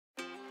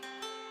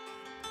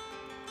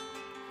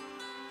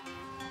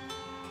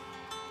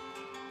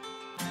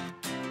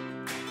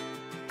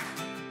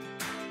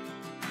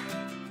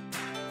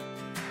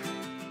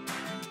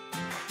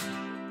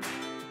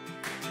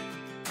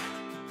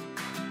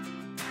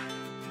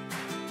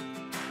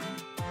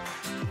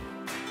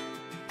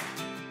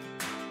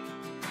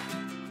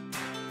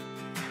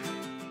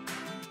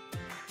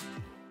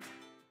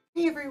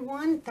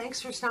everyone, thanks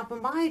for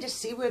stopping by to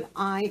see what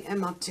I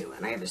am up to.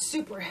 And I have a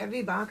super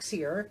heavy box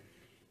here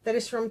that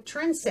is from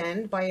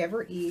Trendsend by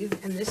Evereve,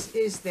 and this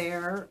is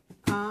their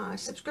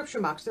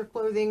subscription box, their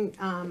clothing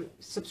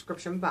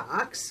subscription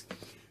box.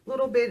 A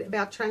little bit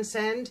about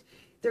Trendsend.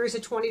 There is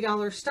a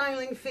 $20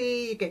 styling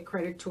fee. You get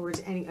credit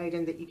towards any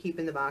item that you keep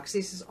in the box.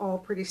 This is all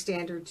pretty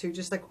standard too,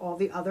 just like all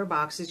the other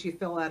boxes. You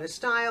fill out a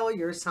style,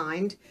 you're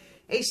assigned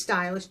a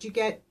stylist, you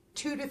get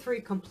 2 to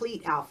 3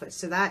 complete outfits,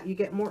 so that you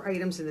get more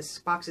items, and this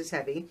box is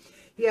heavy.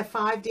 You have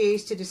 5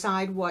 days to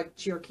decide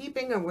what you're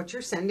keeping and what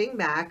you're sending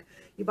back.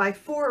 You buy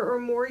 4 or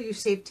more, you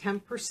save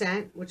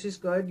 10%, which is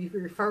good. You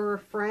refer a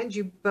friend,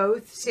 you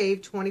both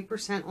save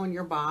 20% on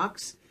your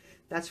box.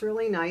 That's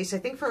really nice. I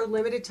think for a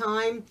limited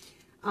time,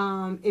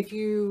 if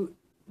you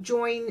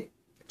join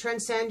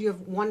Trendsend, you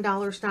have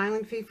 $1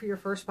 styling fee for your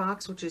first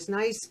box, which is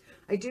nice.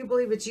 I do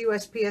believe it's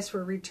USPS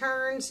for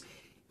returns.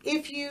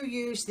 If you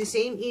use the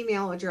same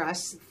email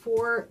address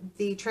for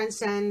the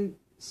Trendsend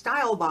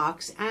style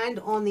box and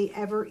on the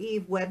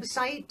Evereve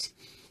website,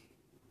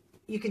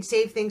 you can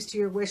save things to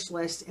your wish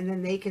list, and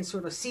then they can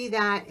sort of see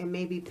that and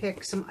maybe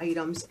pick some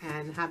items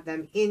and have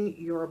them in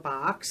your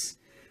box.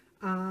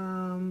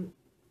 And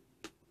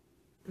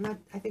that,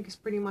 I think, is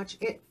pretty much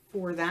it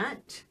for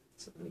that.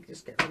 So let me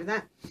just get rid of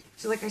that.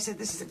 So like I said,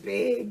 this is a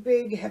big,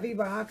 big, heavy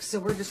box, so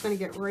we're just going to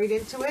get right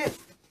into it.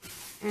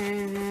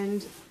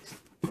 And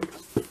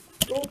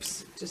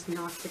oops, just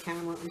knocked the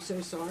camera. I'm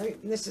so sorry.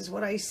 And this is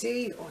what I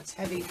see. Oh, it's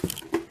heavy.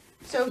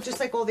 So just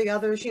like all the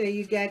others, you know,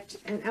 you get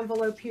an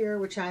envelope here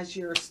which has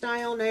your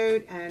style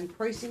note and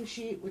pricing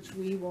sheet, which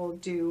we will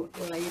do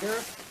later.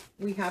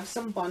 We have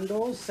some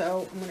bundles,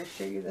 so I'm going to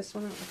show you this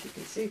one. I don't know if you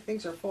can see.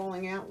 Things are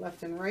falling out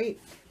left and right.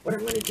 What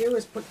I'm going to do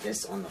is put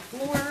this on the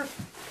floor,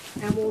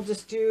 and we'll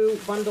just do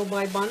bundle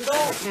by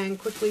bundle and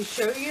quickly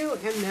show you,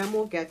 and then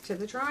we'll get to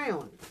the try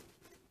on.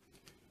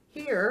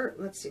 Here,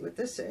 let's see what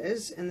this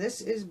is, and this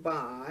is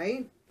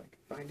by, if I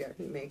can find out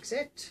who makes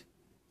it,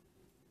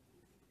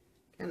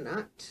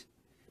 cannot,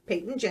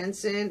 Peyton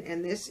Jensen,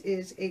 and this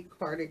is a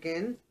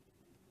cardigan.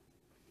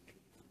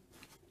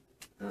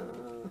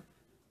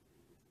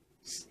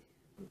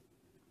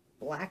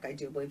 Black, I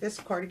do believe. This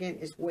cardigan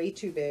is way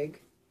too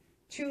big,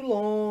 too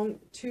long,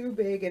 too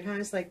big. It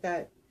has like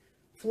that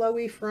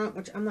flowy front,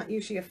 which I'm not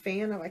usually a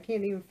fan of. I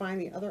can't even find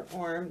the other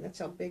arm. That's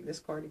how big this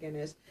cardigan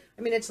is.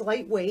 I mean, it's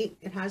lightweight.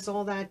 It has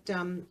all that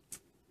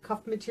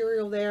cuff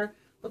material there.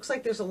 Looks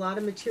like there's a lot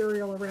of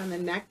material around the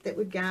neck that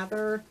would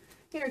gather,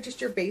 you know,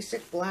 just your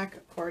basic black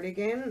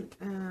cardigan.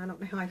 I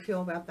don't know how I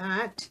feel about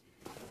that.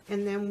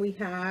 And then we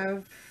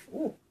have,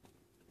 ooh,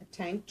 a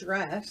tank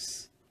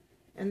dress.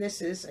 And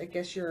this is, I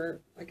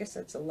guess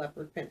that's a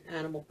leopard print,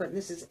 animal print.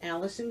 This is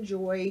Allison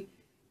Joy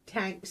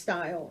tank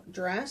style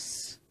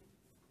dress.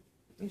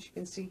 As you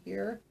can see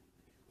here,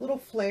 little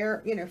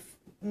flare, you know,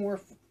 more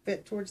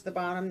fit towards the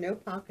bottom. No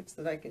pockets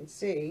that I can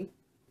see.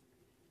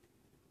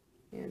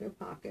 Yeah, no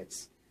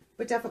pockets.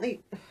 But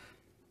definitely,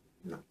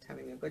 I'm not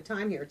having a good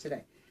time here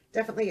today.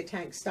 Definitely a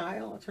tank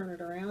style. I'll turn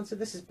it around. So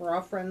this is bra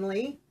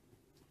friendly.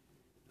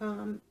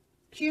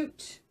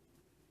 Cute.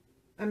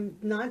 I'm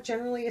not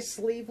generally a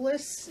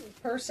sleeveless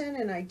person,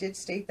 and I did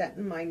state that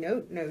in my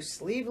note, no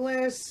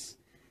sleeveless.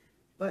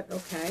 But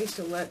okay,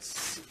 so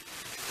let's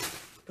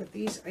put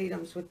these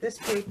items with this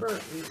paper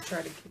and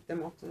try to keep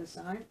them off to the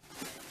side.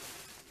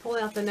 Pull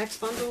out the next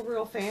bundle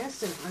real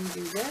fast and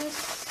undo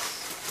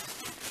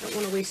this. Don't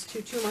want to waste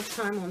too much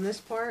time on this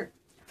part.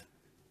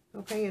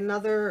 Okay,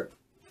 another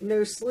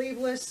no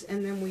sleeveless,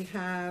 and then we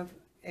have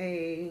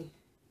a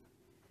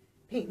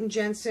Peyton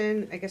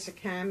Jensen, I guess a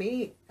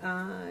cami,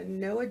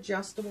 no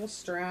adjustable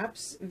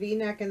straps,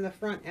 V-neck in the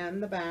front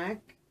and the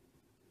back.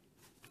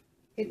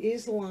 It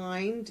is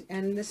lined,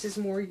 and this is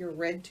more your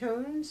red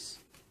tones.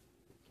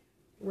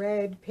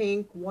 Red,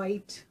 pink,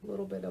 white, a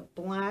little bit of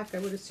black. I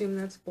would assume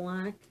that's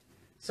black.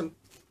 Some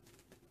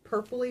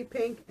purpley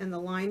pink, and the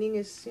lining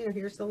is, you know,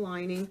 here's the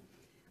lining.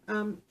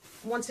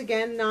 Once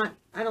again,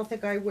 I don't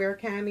think I wear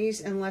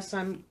camis unless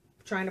I'm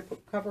trying to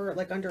cover it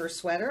like under a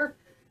sweater.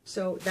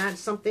 So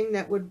that's something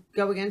that would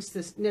go against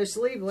this no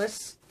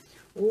sleeveless.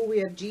 Oh, we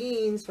have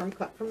jeans from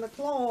Cut From The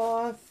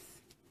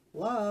Cloth.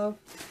 Love.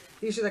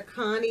 These are the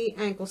Connie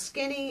ankle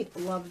skinny.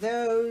 Love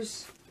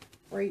those.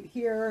 Right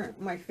here,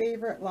 my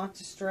favorite, lots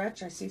of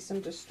stretch. I see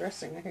some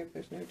distressing. I hope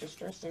there's no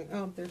distressing.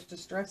 Oh, there's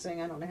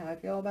distressing. I don't know how I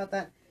feel about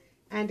that.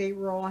 And a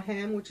raw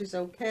hem, which is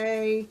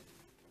okay.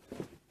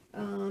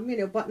 You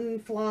know, button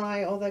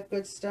fly, all that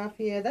good stuff.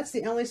 Yeah, that's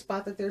the only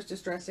spot that there's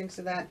distressing,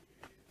 so that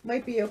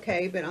might be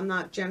okay, but I'm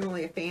not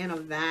generally a fan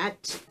of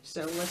that.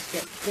 So let's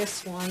get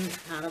this one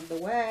out of the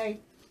way.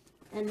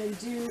 And then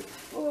do,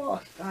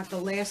 oh God, the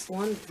last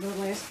one, the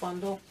last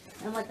bundle.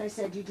 And like I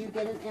said, you do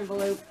get an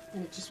envelope,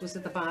 and it just was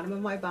at the bottom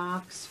of my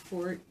box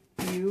for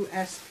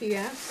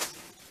USPS.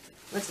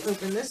 Let's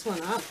open this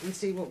one up and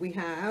see what we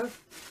have.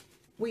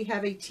 We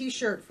have a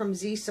t-shirt from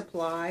Z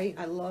Supply.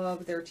 I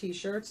love their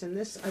t-shirts, and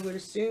this I would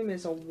assume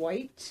is a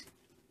white.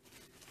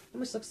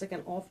 Almost looks like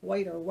an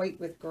off-white or white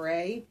with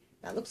gray.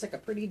 That looks like a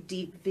pretty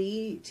deep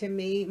V to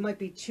me. It might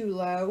be too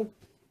low.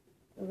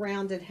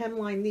 rounded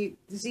hemline. The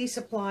Z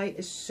Supply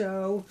is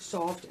so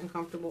soft and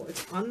comfortable.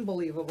 It's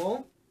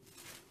unbelievable.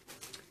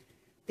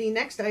 The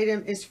next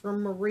item is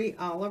from Marie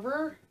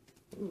Oliver.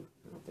 Ooh,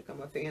 I don't think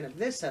I'm a fan of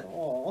this at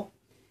all.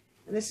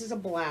 And this is a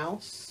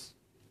blouse.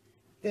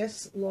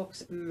 This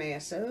looks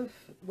massive,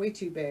 way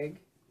too big.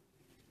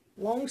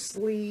 Long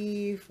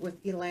sleeve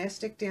with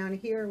elastic down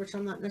here, which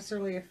I'm not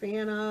necessarily a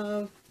fan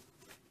of.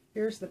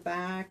 Here's the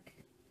back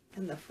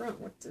and the front.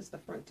 What does the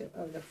front do?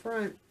 Oh, the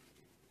front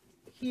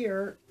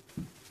here,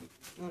 I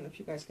don't know if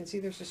you guys can see,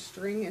 there's a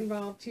string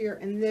involved here,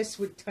 and this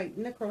would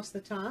tighten across the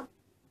top.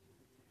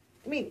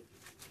 I mean,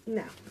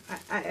 no,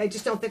 I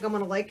just don't think I'm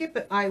going to like it,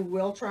 but I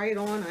will try it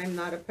on. I'm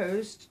not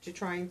opposed to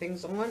trying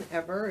things on,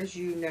 ever, as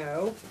you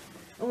know.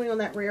 Only on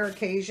that rare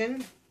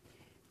occasion.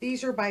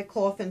 These are by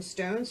Cloth and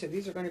Stone, so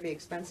these are going to be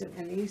expensive,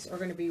 and these are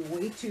going to be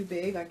way too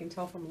big. I can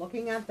tell from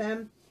looking at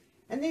them.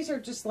 And these are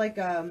just like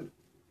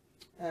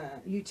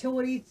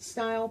utility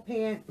style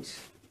pant.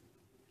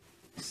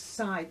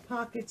 Side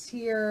pockets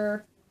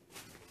here.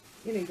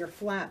 You know, your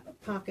flap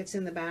pockets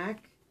in the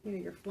back. You know,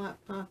 your flap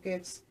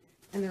pockets.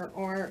 And there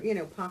are, you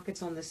know,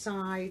 pockets on the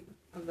side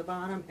of the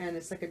bottom, and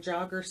it's like a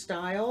jogger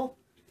style.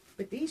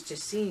 But these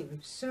just seem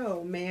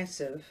so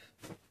massive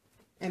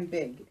and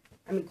big.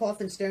 I mean,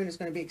 Cloth and Stone is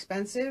going to be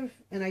expensive,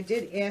 and I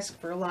did ask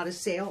for a lot of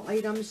sale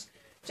items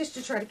just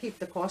to try to keep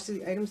the cost of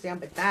the items down,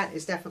 but that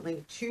is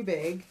definitely too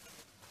big.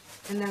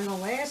 And then the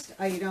last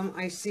item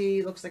I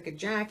see looks like a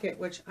jacket,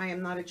 which I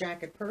am not a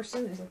jacket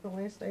person. Is that the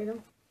last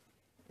item?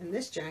 And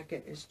this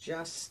jacket is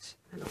just,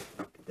 I don't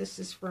know, this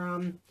is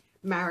from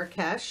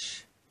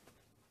Marrakesh.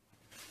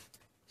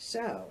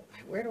 So,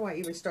 where do I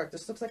even start?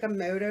 This looks like a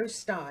moto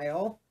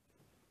style.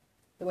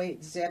 The way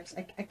it zips.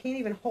 I can't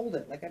even hold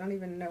it. Like, I don't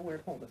even know where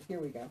to hold it. Here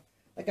we go.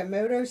 Like a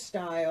moto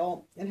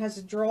style. It has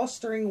a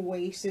drawstring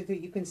waist so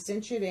that you can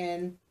cinch it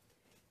in.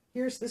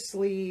 Here's the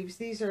sleeves.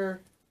 These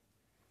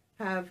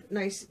have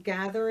nice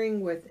gathering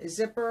with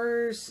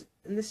zippers.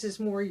 And this is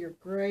more your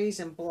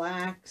grays and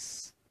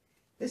blacks.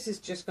 This is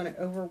just going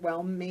to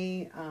overwhelm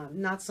me.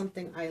 Not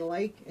something I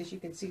like. As you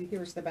can see,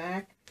 here's the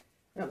back.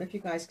 I don't know if you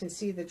guys can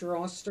see the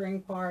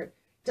drawstring part.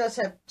 It does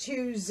have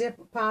 2 zip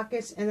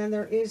pockets, and then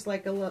there is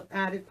like a little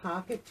added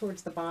pocket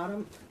towards the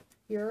bottom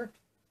here.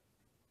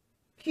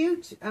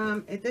 Cute.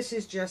 This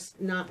is just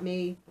not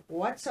me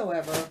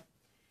whatsoever.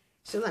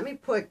 So let me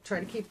try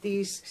to keep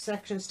these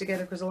sections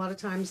together, because a lot of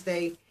times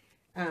they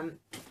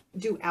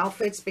do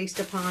outfits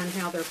based upon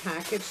how they're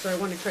packaged. So I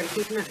want to try to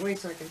keep them that way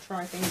so I can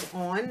try things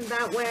on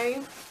that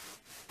way.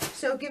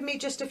 So give me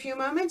just a few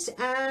moments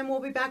and we'll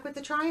be back with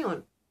the try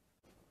on.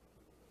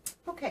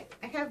 Okay,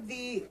 I have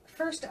the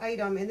first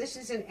item, and this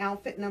is in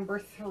outfit number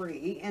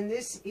 3, and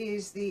this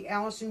is the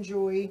Allison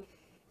Joy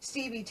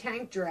Stevie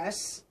tank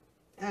dress.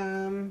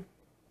 Let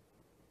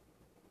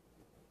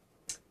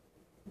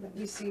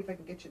me see if I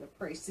can get you the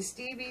price. The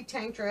Stevie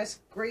tank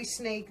dress, gray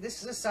snake.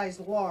 This is a size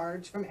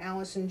large from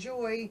Allison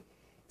Joy.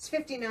 It's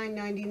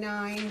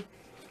 $59.99.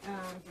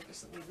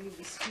 Just let me leave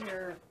this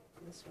here.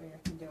 This way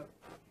I can do it.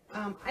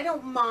 I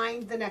don't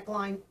mind the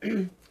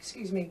neckline.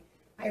 Excuse me.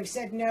 I have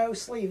said no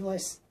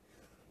sleeveless.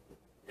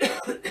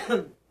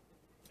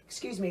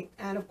 Excuse me.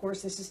 And of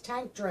course this is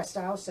tank dress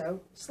style,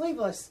 so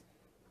sleeveless.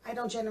 I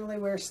don't generally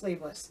wear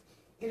sleeveless.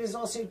 It is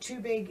also too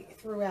big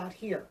throughout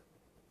here.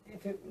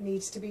 If it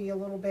needs to be a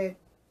little bit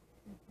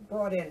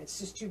brought in, it's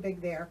just too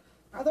big there.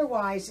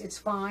 Otherwise it's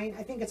fine.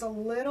 I think it's a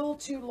little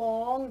too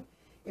long.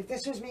 If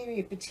this was maybe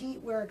a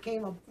petite where it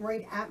came up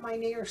right at my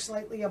knee or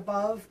slightly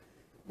above,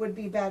 would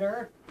be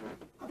better.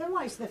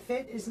 Otherwise the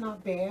fit is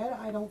not bad,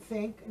 I don't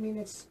think. I mean,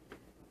 it's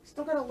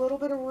still got a little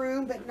bit of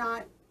room, but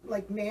not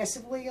like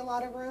massively a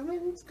lot of room,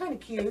 and it's kind of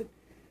cute.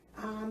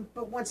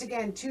 But once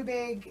again, too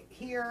big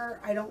here.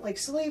 I don't like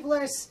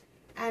sleeveless,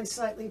 and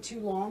slightly too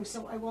long,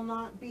 so I will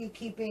not be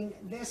keeping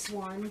this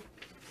one.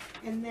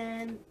 And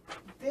then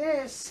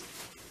this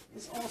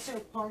is also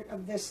part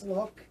of this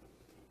look,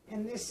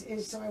 and this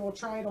is, so I will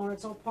try it on.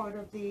 It's all part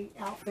of the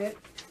outfit.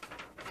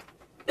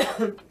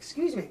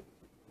 Excuse me.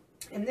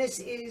 And this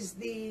is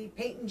the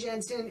Peyton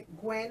Jensen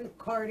Gwen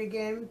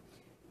cardigan,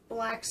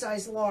 black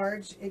size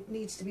large. It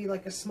needs to be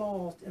like a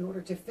small in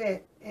order to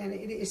fit, and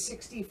it is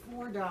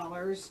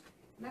 $64.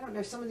 And I don't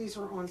know, some of these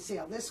were on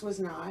sale. This was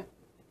not.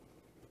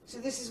 So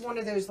this is one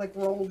of those like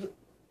rolled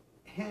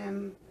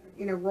hem,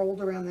 you know,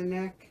 rolled around the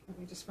neck. Let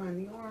me just find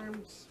the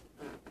arms.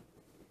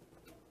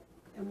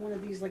 And one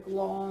of these like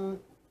long,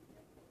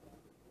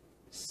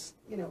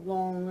 you know,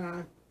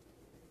 long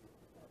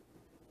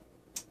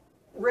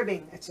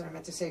ribbing. That's what I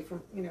meant to say.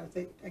 From, you know,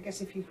 I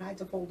guess if you had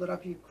to fold it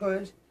up, you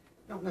could.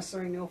 I don't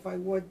necessarily know if I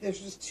would. There's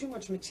just too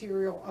much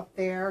material up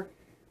there.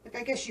 Like,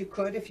 I guess you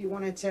could if you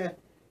wanted to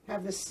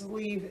have the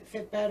sleeve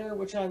fit better,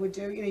 which I would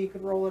do. You know, you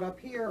could roll it up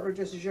here or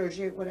just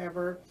georgette,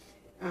 whatever,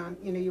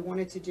 you know, you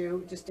wanted to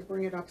do, just to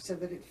bring it up so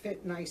that it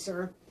fit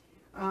nicer.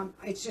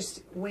 It's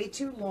just way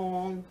too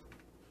long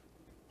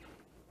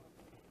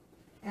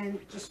and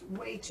just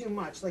way too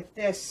much. Like,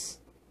 this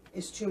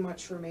is too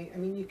much for me. I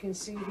mean, you can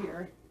see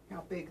here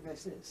how big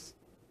this is.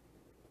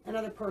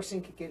 Another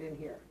person could get in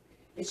here.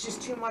 It's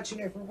just too much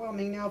and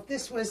overwhelming. Now, if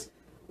this was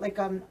like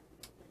a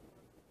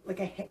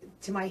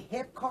to my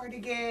hip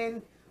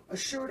cardigan, a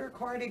shorter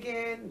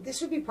cardigan,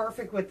 this would be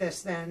perfect with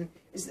this then,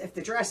 is if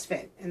the dress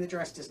fit, and the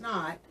dress does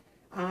not,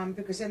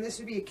 because then this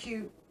would be a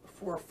cute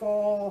for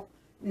fall,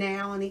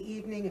 now in the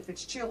evening, if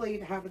it's chilly,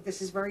 to have it.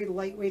 This is very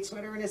lightweight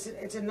sweater, and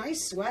it's a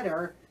nice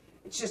sweater.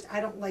 It's just, I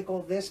don't like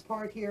all this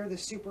part here, the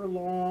super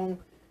long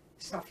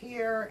stuff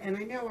here, and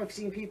I know I've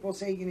seen people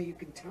say, you know, you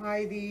can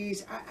tie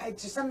these.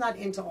 I'm not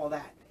into all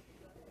that.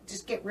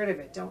 Just get rid of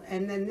it. Don't.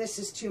 And then this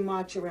is too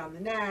much around the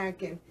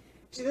neck, and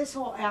so this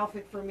whole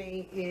outfit for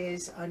me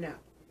is a no.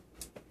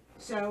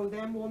 So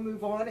then we'll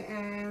move on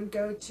and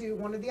go to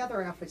one of the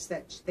other outfits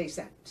that they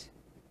sent.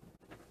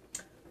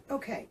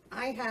 Okay,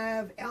 I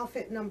have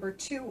outfit number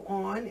 2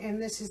 on,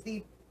 and this is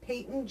the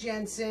Peyton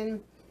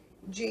Jensen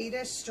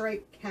Jada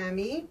Stripe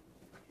Cami.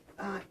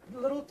 I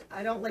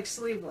don't like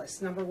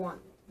sleeveless, number 1.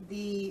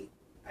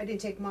 I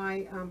didn't take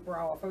my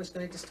bra off. I was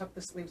going to just tuck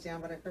the sleeves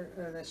down, but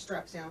the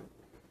straps down.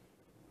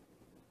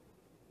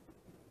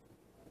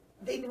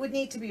 They would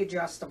need to be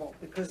adjustable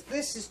because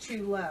this is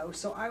too low,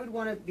 so I would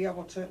want to be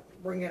able to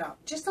bring it up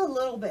just a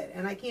little bit,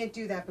 and I can't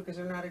do that because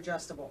they're not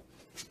adjustable.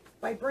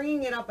 By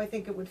bringing it up, I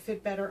think it would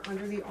fit better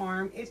under the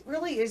arm. It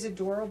really is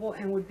adorable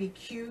and would be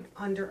cute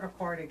under a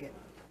cardigan.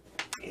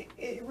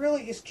 It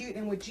really is cute,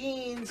 and with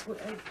jeans,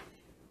 with a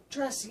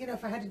dress, you know,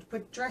 if I had to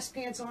put dress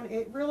pants on,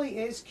 it really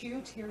is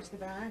cute. Here's the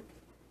back.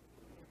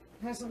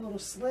 It has a little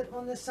slit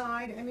on the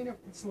side. I mean,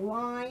 it's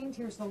lined.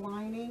 Here's the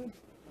lining.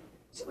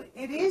 So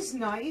it is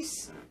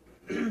nice.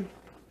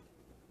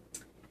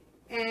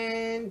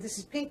 And this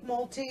is pink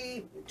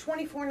multi,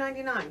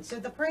 $24.99. So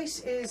the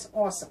price is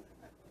awesome.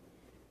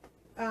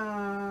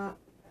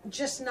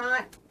 Just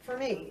not for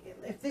me.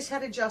 If this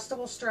had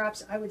adjustable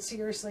straps, I would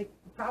seriously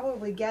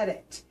probably get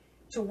it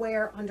to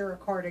wear under a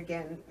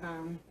cardigan,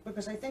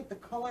 because I think the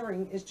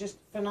coloring is just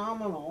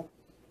phenomenal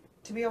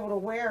to be able to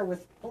wear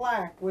with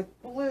black,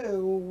 with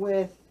blue,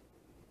 with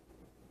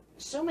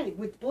so many,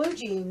 with blue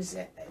jeans.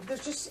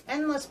 There's just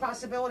endless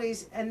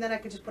possibilities, and then I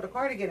could just put a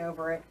cardigan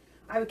over it.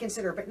 I would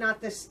consider, but not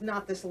this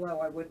low.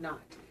 I would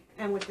not.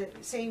 And with the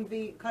same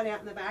V cut out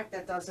in the back,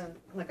 that doesn't,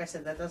 like I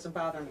said, that doesn't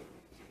bother me.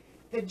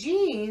 The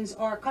jeans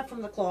are cut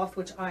from the cloth,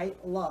 which I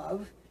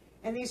love,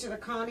 and these are the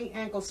Connie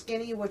ankle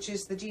skinny, which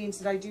is the jeans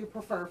that I do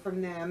prefer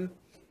from them,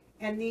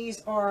 and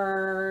these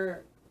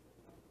are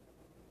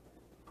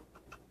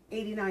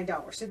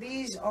 $89. So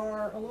these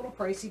are a little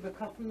pricey, but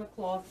cut from the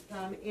cloth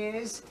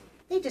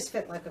they just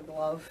fit like a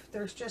glove.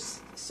 There's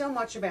just so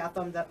much about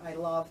them that I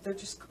love. They're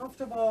just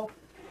comfortable.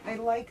 I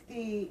like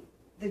the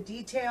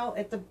detail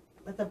at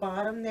the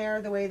bottom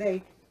there, the way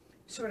they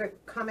sort of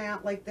come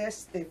out like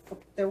this.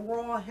 The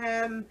raw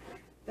hem,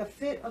 the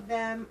fit of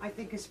them, I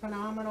think is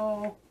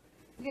phenomenal.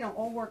 You know,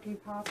 all working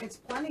pockets,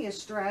 plenty of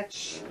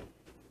stretch.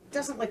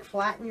 Doesn't like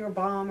flatten your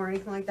bum or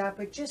anything like that,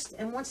 but just,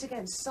 and once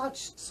again,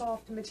 such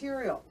soft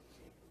material.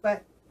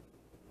 But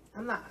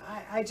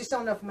I just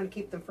don't know if I'm going to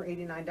keep them for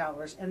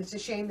 $89, and it's a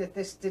shame that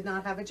this did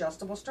not have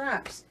adjustable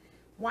straps.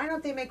 Why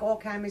don't they make all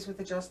camis with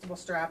adjustable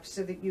straps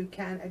so that you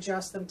can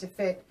adjust them to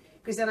fit?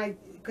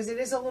 Because it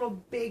is a little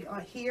big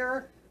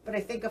here, but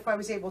I think if I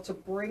was able to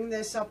bring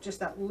this up just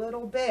that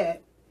little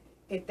bit,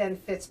 it then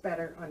fits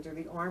better under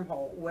the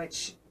armhole,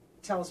 which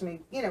tells me,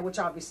 you know, which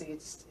obviously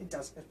it's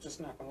just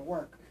not going to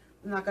work.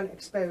 I'm not going to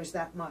expose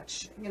that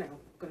much. You know,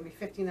 I'm going to be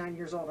 59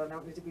 years old. I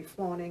don't need to be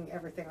flaunting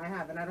everything I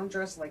have, and I don't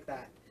dress like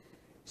that.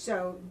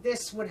 So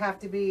this would have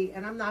to be,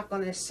 and I'm not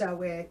going to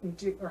sew it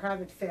and or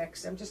have it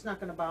fixed. I'm just not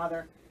going to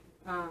bother.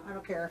 I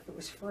don't care if it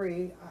was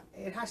free.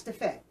 It has to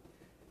fit.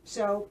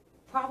 So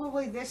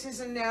probably this is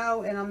a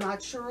no, and I'm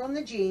not sure on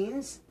the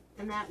jeans.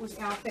 And that was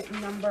outfit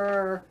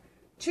number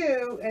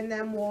 2, and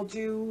then we'll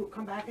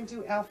come back and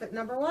do outfit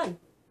number 1.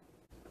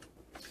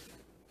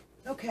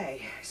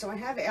 Okay, so I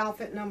have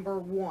outfit number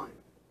 1,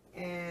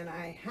 and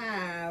I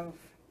have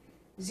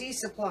Z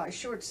Supply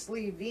short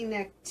sleeve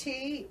V-neck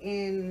tee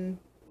in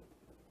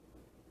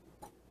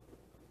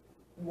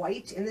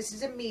white, and this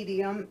is a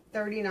medium,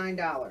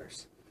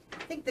 $39.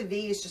 I think the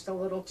V is just a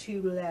little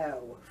too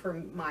low for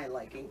my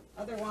liking.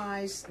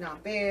 Otherwise,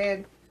 not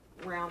bad.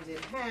 Rounded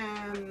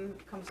hem,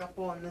 comes up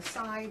on the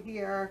side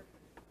here.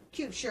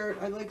 Cute shirt.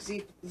 I like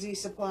Z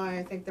Supply.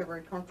 I think they're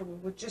very comfortable,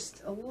 but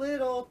just a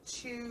little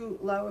too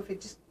low. If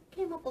it just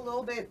came up a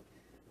little bit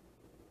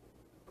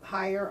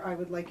higher, I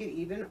would like it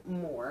even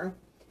more.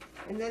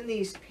 And then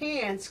these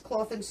pants,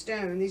 Cloth and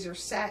Stone. These are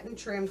satin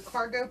trimmed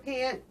cargo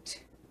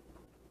pant.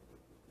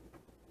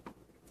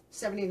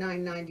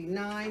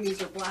 $79.99.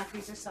 These are black.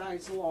 These are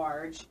size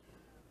large.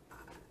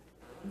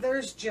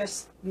 There's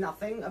just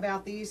nothing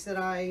about these that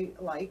I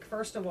like.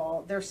 First of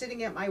all, they're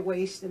sitting at my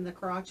waist, and the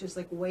crotch is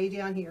like way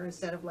down here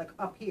instead of like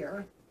up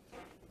here.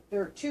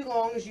 They're too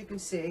long, as you can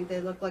see.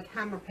 They look like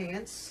hammer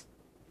pants.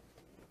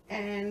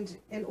 And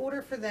in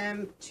order for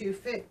them to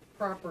fit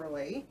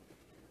properly,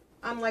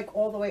 I'm like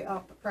all the way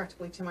up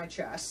practically to my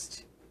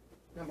chest,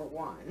 number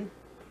 1.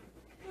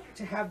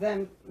 To have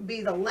them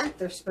be the length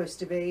they're supposed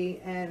to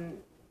be, and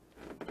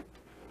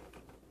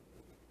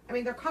I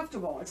mean, they're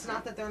comfortable. It's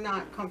not that they're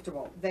not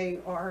comfortable. They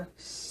are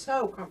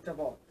so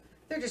comfortable.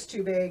 They're just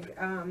too big.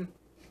 I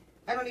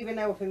don't even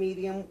know if a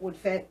medium would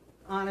fit,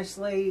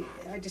 honestly.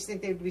 I just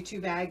think they would be too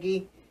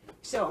baggy.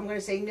 So I'm going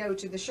to say no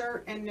to the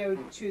shirt and no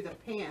to the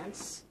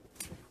pants.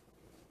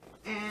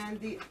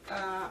 And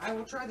I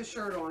will try the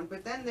shirt on,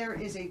 but then there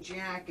is a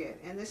jacket,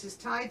 and this is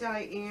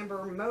tie-dye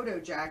amber moto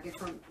jacket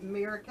from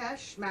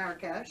Marrakesh,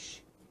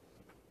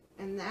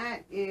 and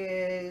that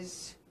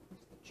is,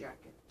 what's the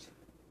jacket?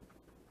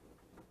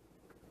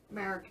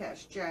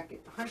 Marrakesh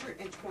jacket,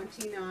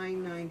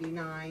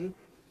 $129.99.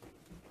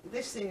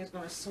 This thing is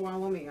going to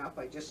swallow me up,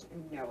 I just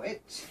know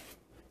it.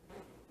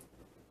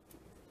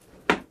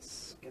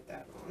 Let's get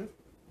that on.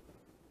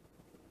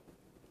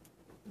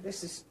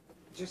 This is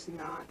just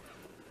not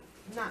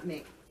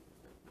me,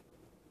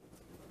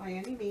 by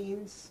any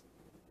means.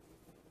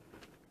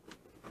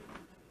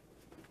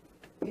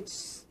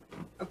 It's,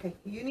 okay,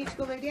 you need to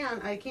go lay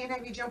down. I can't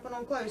have you jumping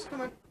on clothes. Come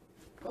on,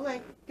 go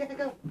lay,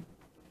 go.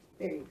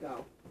 There you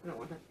go. I don't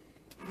want her.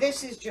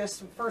 This is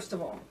just, first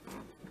of all,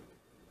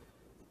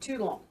 too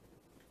long.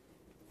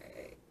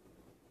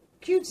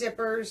 Cute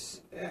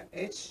zippers,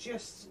 it's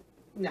just,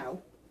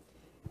 no.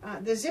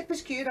 The zip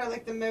is cute. I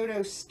like the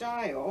moto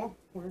style.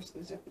 Where's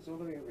the zip? It's all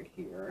the way over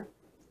here.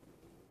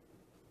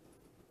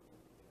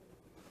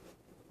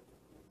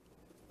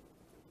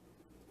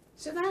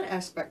 So that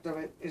aspect of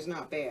it is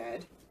not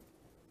bad.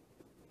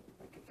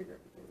 I can figure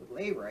it would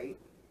lay right.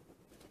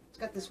 It's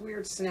got this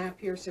weird snap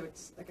here, so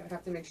it's like I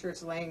have to make sure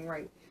it's laying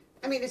right.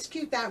 I mean, it's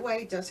cute that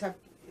way. It does have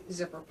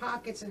zipper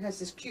pockets. It has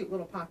this cute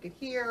little pocket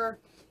here,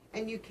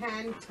 and you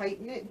can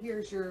tighten it.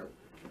 Here's your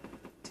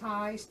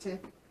ties to,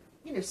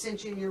 you know,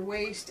 cinch in your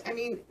waist. I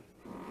mean,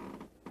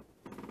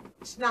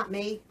 it's not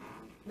me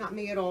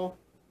at all.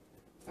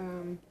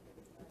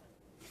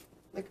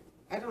 Like,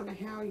 I don't know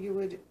how you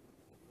would.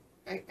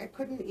 I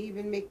couldn't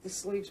even make the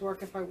sleeves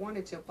work if I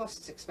wanted to, plus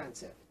it's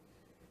expensive.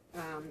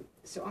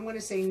 So I'm going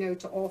to say no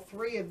to all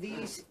three of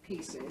these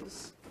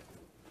pieces.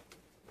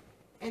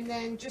 And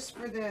then just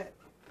for the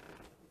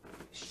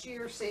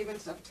sheer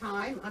savings of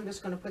time, I'm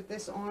just going to put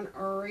this on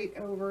right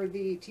over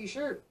the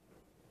t-shirt.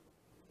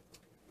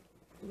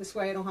 This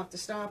way I don't have to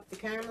stop the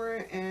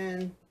camera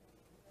and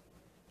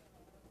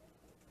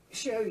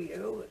show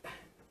you.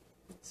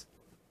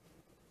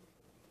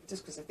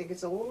 Just because I think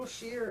it's a little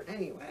sheer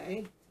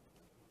anyway.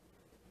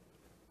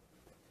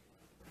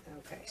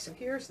 Okay, so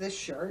here's this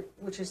shirt,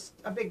 which is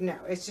a big no.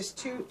 It's just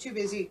too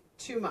busy,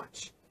 too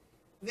much.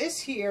 This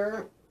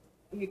here,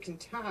 you can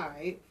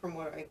tie, from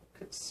what I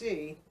could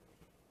see,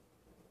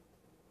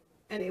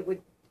 and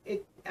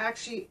it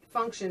actually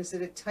functions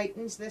that it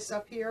tightens this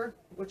up here,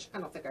 which I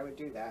don't think I would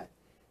do that,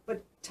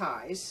 but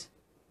ties.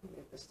 Let me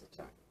get this to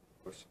tie.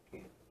 Of course I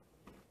can't.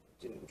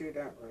 Didn't do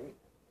that right.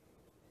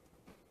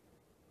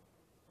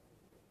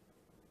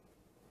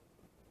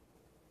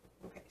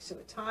 Okay, so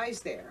it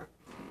ties there.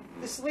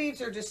 The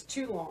sleeves are just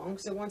too long,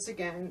 so once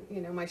again, you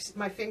know,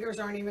 my fingers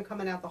aren't even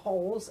coming out the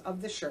holes of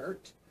the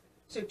shirt.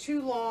 So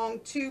too long,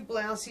 too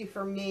blousey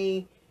for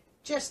me,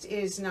 just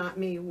is not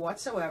me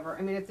whatsoever.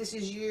 I mean, if this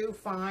is you,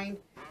 fine.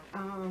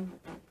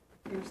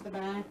 Here's the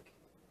back.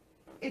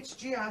 It's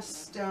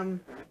just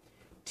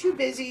too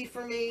busy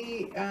for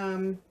me.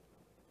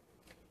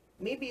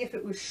 Maybe if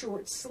it was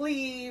short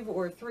sleeve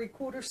or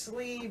 3/4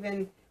 sleeve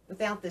and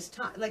without this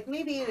tie, like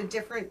maybe in a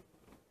different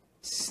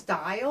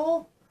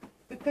style,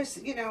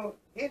 because, you know,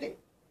 I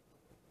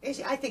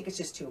think it's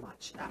just too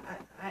much.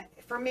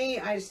 For me,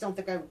 I just don't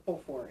think I would pull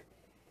for it.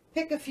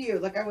 Pick a few.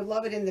 Like, I would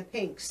love it in the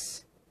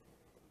pinks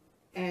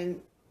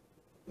and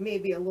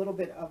maybe a little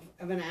bit of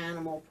an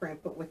animal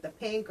print, but with the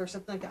pink or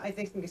something like that, I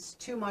think it's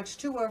too much,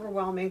 too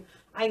overwhelming.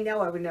 I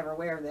know I would never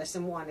wear this,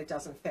 and one, it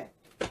doesn't fit.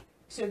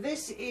 So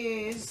this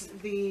is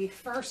the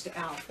first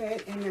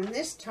outfit, and then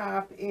this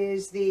top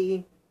is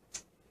the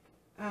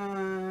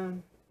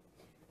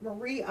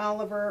Marie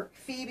Oliver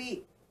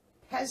Phoebe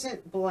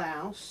Peasant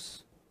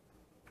Blouse,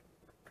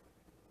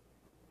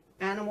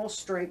 animal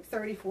stripe,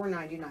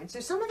 $34.99.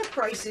 So some of the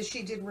prices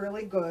she did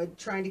really good,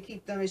 trying to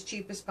keep them as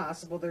cheap as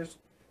possible. There's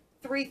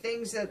three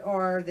things that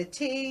are the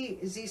tee,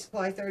 Z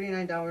Supply,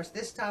 $39.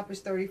 This top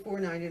is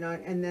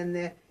 $34.99, and then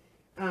the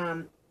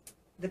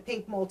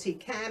pink multi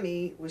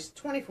cami was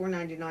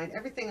 $24.99.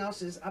 Everything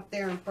else is up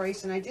there in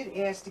price, and I did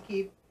ask to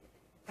keep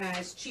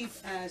as cheap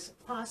as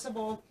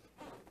possible.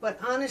 But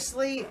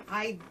honestly,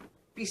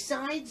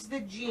 besides the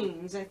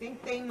jeans, I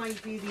think they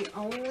might be the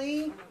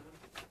only,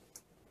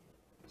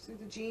 see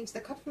the jeans, the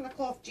cut from the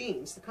cloth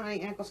jeans, the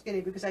Connie ankle skinny,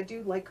 because I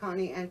do like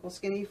Connie ankle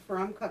skinny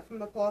from cut from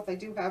the cloth. I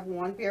do have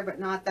one pair, but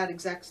not that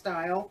exact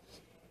style.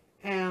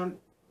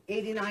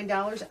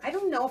 $89. I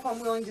don't know if I'm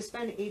willing to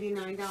spend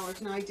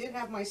 $89. Now, I did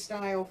have my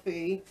style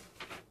fee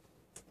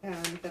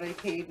that I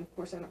paid. Of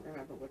course, I don't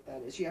remember what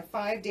that is. You have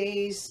 5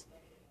 days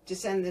to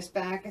send this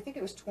back. I think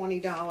it was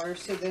 $20,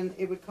 so then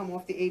it would come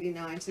off the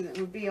 $89, so then it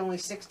would be only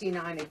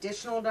 $69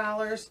 additional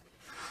dollars.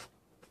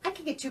 I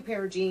could get 2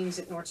 pair of jeans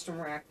at Nordstrom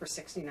Rack for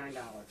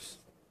 $69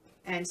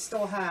 and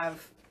still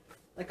have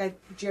like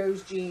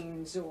Joe's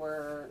jeans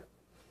or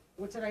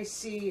what did I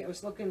see? I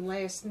was looking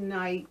last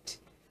night.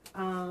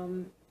 I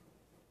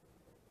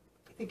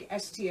think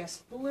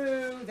STS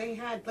Blue. They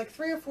had like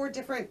 3 or 4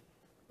 different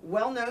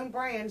well-known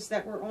brands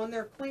that were on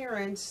their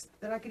clearance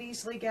that I could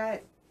easily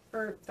get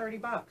for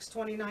 $30,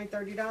 $29,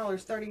 $30,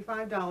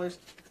 $35,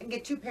 and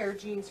get 2 pair of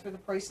jeans for the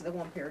price of the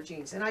 1 pair of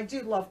jeans. And I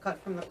do love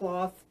cut from the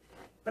cloth,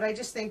 but I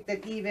just think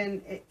that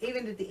even at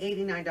the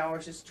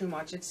 $89 is too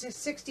much. It's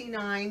just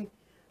 $69,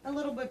 a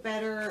little bit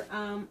better.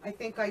 I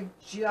think I'm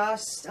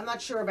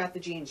not sure about the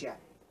jeans yet.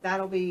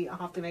 I'll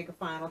have to make a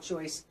final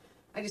choice.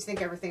 I just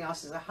think everything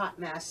else is a hot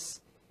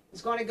mess.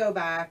 It's going to go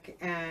back,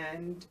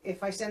 and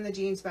if I send the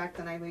jeans back,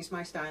 then I lose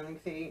my styling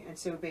fee, and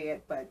so be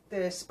it. But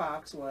this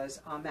box was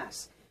a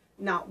mess.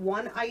 Not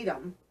one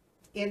item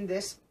in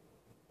this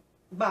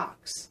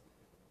box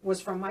was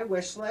from my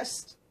wish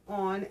list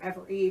on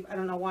Evereve. I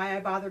don't know why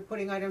I bothered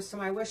putting items to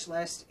my wish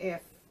list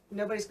if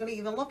nobody's going to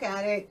even look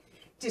at it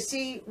to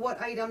see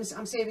what items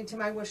I'm saving to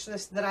my wish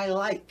list that I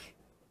like.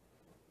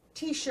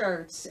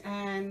 T-shirts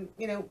and,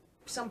 you know,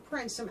 some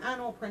prints, some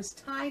animal prints,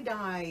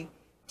 tie-dye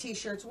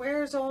T-shirts.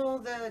 Where's all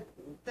the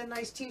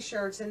nice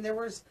T-shirts? And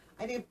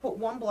I didn't put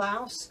 1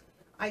 blouse.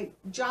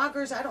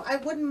 Joggers, I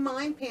wouldn't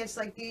mind pants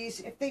like these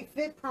if they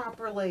fit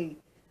properly.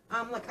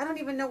 Like, I don't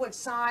even know what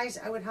size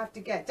I would have to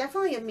get.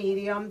 Definitely a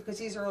medium, because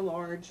these are a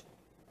large.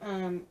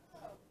 I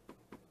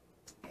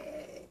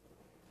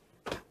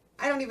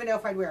don't even know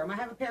if I'd wear them. I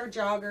have a pair of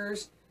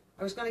joggers.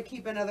 I was going to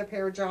keep another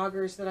pair of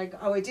joggers that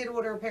I did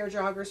order a pair of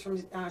joggers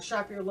from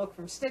Shop Your Look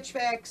from Stitch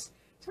Fix.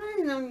 So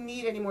I don't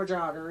need any more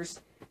joggers.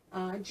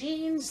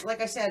 Jeans,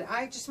 like I said,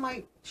 I just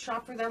might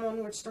shop for them on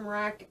Nordstrom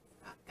Rack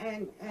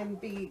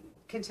and be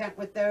content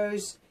with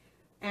those,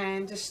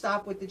 and just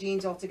stop with the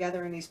jeans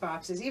altogether in these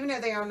boxes, even though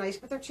they are nice,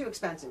 but they're too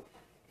expensive.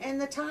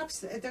 And the tops,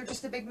 they're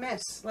just a big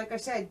miss. Like I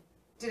said,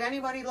 did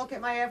anybody look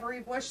at my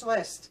Evereve wish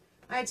list?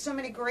 I had so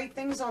many great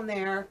things on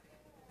there,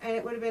 and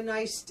it would have been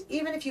nice,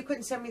 even if you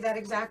couldn't send me that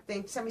exact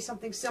thing, send me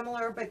something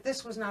similar, but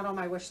this was not on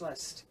my wish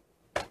list.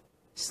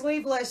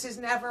 Sleeveless is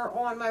never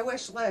on my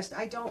wish list.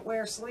 I don't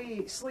wear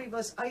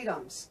sleeveless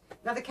items.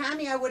 Now, the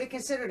cami I would have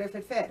considered if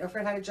it fit, or if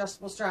it had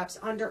adjustable straps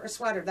under a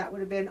sweater. That would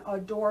have been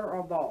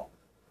adorable.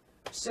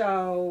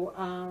 So,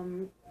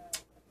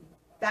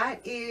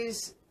 that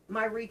is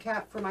my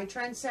recap for my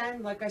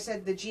Trendsend. Like I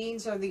said, the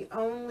jeans are the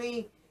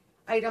only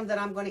item that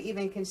I'm going to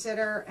even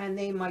consider, and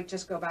they might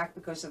just go back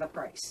because of the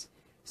price.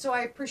 So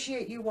I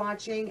appreciate you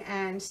watching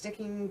and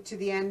sticking to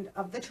the end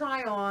of the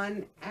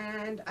try-on,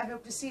 and I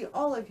hope to see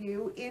all of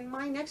you in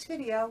my next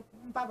video.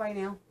 Bye-bye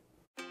now.